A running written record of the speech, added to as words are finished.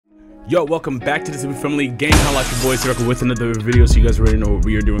Yo, welcome back to the Super Family Gang. I like your boys Circle with another video, so you guys already know what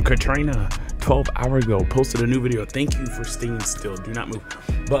we are doing. Katrina, 12 hours ago, posted a new video. Thank you for staying still. Do not move.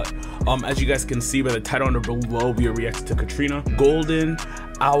 But as you guys can see by the title under below, we are reacting to Katrina. Golden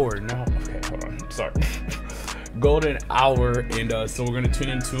Hour. No, okay, hold on. Sorry. Golden Hour, and so we're gonna tune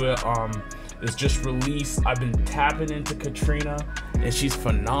into it. It's just released. I've been tapping into Katrina, and she's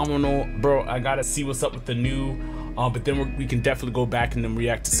phenomenal, bro. I gotta see what's up with the new. But then we can definitely go back and then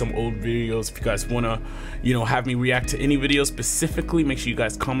react to some old videos. If you guys wanna, have me react to any video specifically, make sure you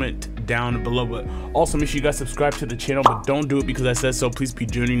guys comment down below. But also make sure you guys subscribe to the channel. But don't do it because I said so. Please be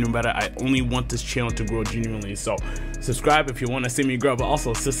genuine about it. I only want this channel to grow genuinely. So subscribe if you want to see me grow. But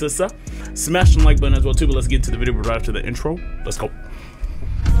also, smash the like button as well too. But let's get into the video right after the intro. Let's go.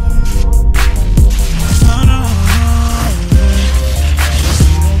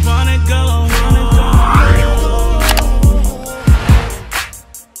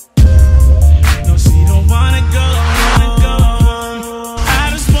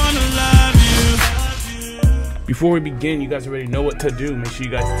 Before we begin, you guys already know what to do. Make sure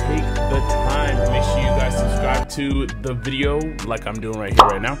you guys take the time. Make sure you guys subscribe to the video like I'm doing right here,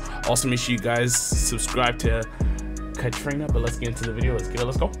 right now. Also, make sure you guys subscribe to Katrina. But let's get into the video. Let's get it.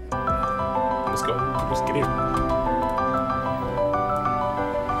 Let's go. Let's go. Let's get it.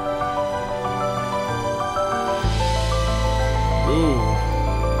 Ooh.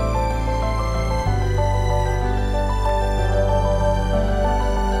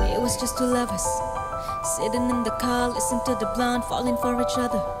 It was just two lovers sitting in the car, listen to the blonde falling for each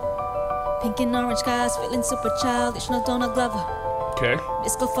other. Pink and orange skies, feeling super childish, no Donald Glover. Okay.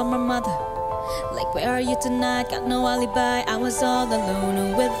 This call from my mother, like, where are you tonight? Got no alibi, I was all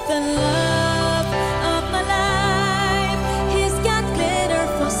alone with the love of my life. He's got glitter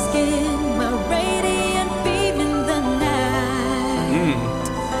for skin, my radiant beam in the night.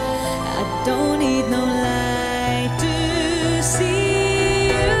 I don't need no light to see.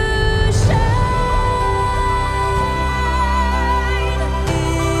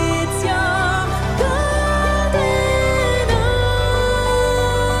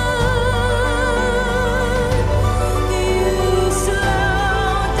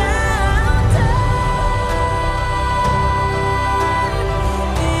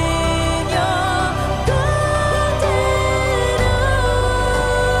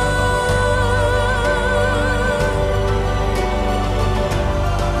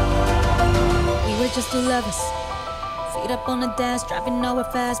 Just two lovers, feet up on the dash, driving nowhere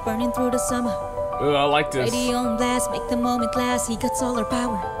fast, burning through the summer. Ooh, I like this. Radio on blast, make the moment last. He got solar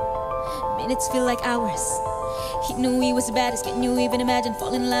power, minutes feel like hours. He knew he was the baddest. Can you even imagine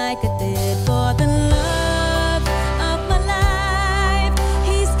falling like I did for the love of my life?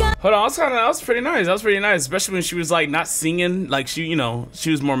 He's got. Hold on, that was pretty nice. That was pretty nice, especially when she was like not singing, like she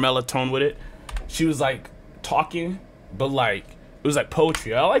was more melatonin with it. She was like talking, but like. It was like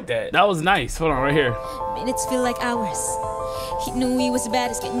poetry. I like that. That was nice. Hold on, right here. Minutes feel like hours. He knew he was the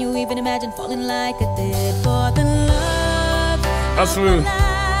baddest. Can you even imagine falling like I did for the love? That's smooth.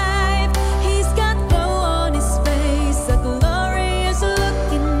 He's got glow on his face, a glorious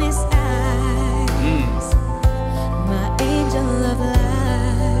look in his eyes. My angel of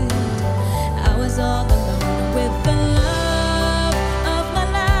light. I was all alone with the love of my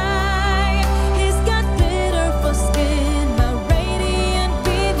life. He's got glitter for skin.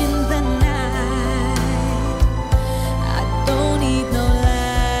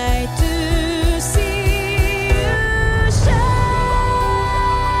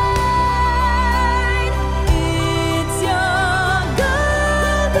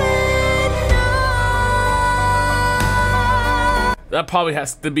 That probably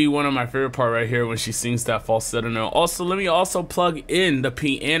has to be one of my favorite part right here when she sings that falsetto note. Also, let me also plug in the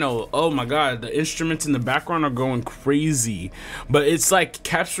piano. Oh my god, the instruments in the background are going crazy. But it's like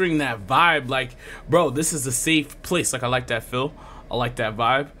capturing that vibe. Like, bro, this is a safe place. Like, I like that feel. I like that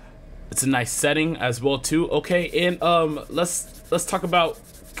vibe. It's a nice setting as well too. Okay, and let's talk about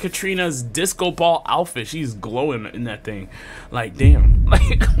Katrina's disco ball outfit. She's glowing in that thing. Like, damn.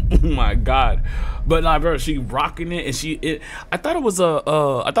 Like, oh my god. But nah, bro, she rocking it, and I thought it was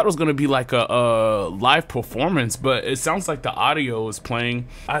gonna be like a live performance, but it sounds like the audio is playing.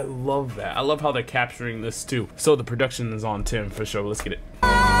 I love that. I love how they're capturing this too. So the production is on 10 for sure. Let's get it. Rewind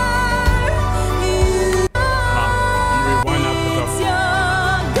that.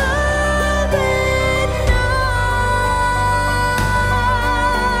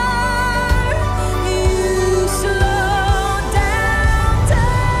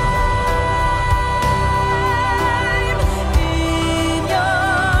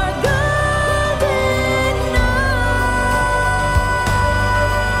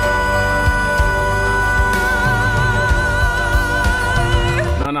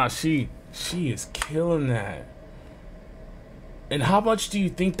 she is killing that. And how much do you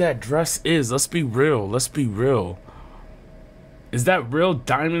think that dress is? Let's be real. Let's be real. Is that real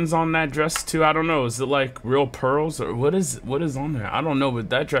diamonds on that dress too? I don't know. Is it like real pearls or what is on there? I don't know, but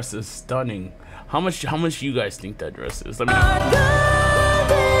that dress is stunning. How much you guys think that dress is? Let me know.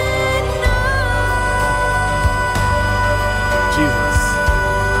 Jesus.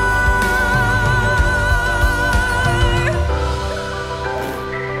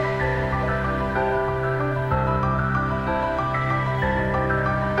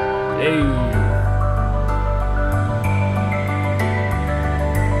 Hey.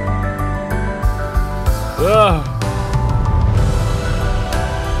 Ugh.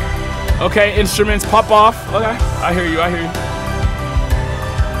 Okay, instruments pop off. Okay, I hear you. I hear you.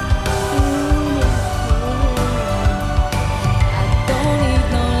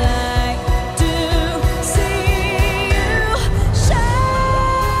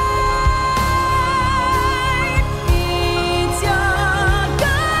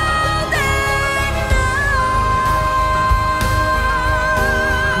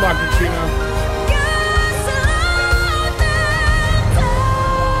 Come on, Katrina.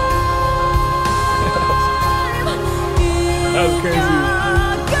 That was crazy.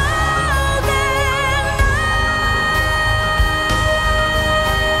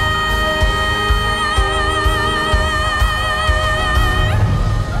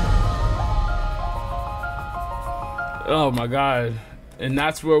 Oh my God. And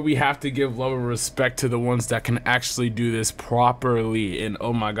that's where we have to give love and respect to the ones that can actually do this properly. And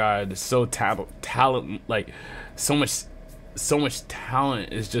oh my God, so talent, like so much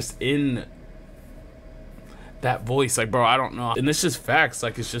talent is just in that voice. Like, bro, I don't know. And it's just facts.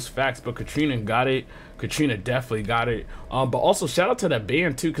 Like, it's just facts. But Katrina got it. Katrina definitely got it. But also shout out to that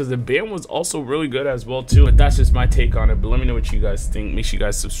band too, because the band was also really good as well too. But that's just my take on it. But let me know what you guys think. Make sure you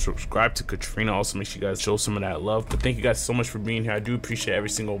guys subscribe to Katrina. Also make sure you guys show some of that love. But thank you guys so much for being here. I do appreciate every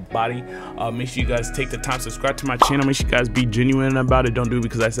single body. Make sure you guys take the time, subscribe to my channel. Make sure you guys be genuine about it. Don't do it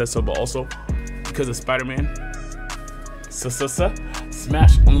because I said so, but also because of Spider-Man.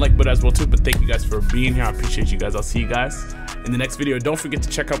 Smash on the like button as well too. But thank you guys for being here. I appreciate you guys. I'll see you guys in the next video. Don't forget to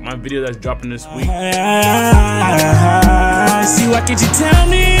check out my video that's dropping this week. See, what could you tell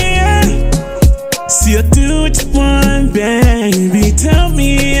me? See, I do what you want, baby. Tell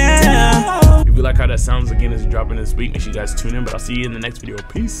me, yeah. If you like how that sounds, again, it's dropping this week. Make sure you guys tune in. But I'll see you in the next video.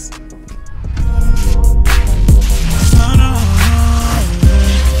 Peace.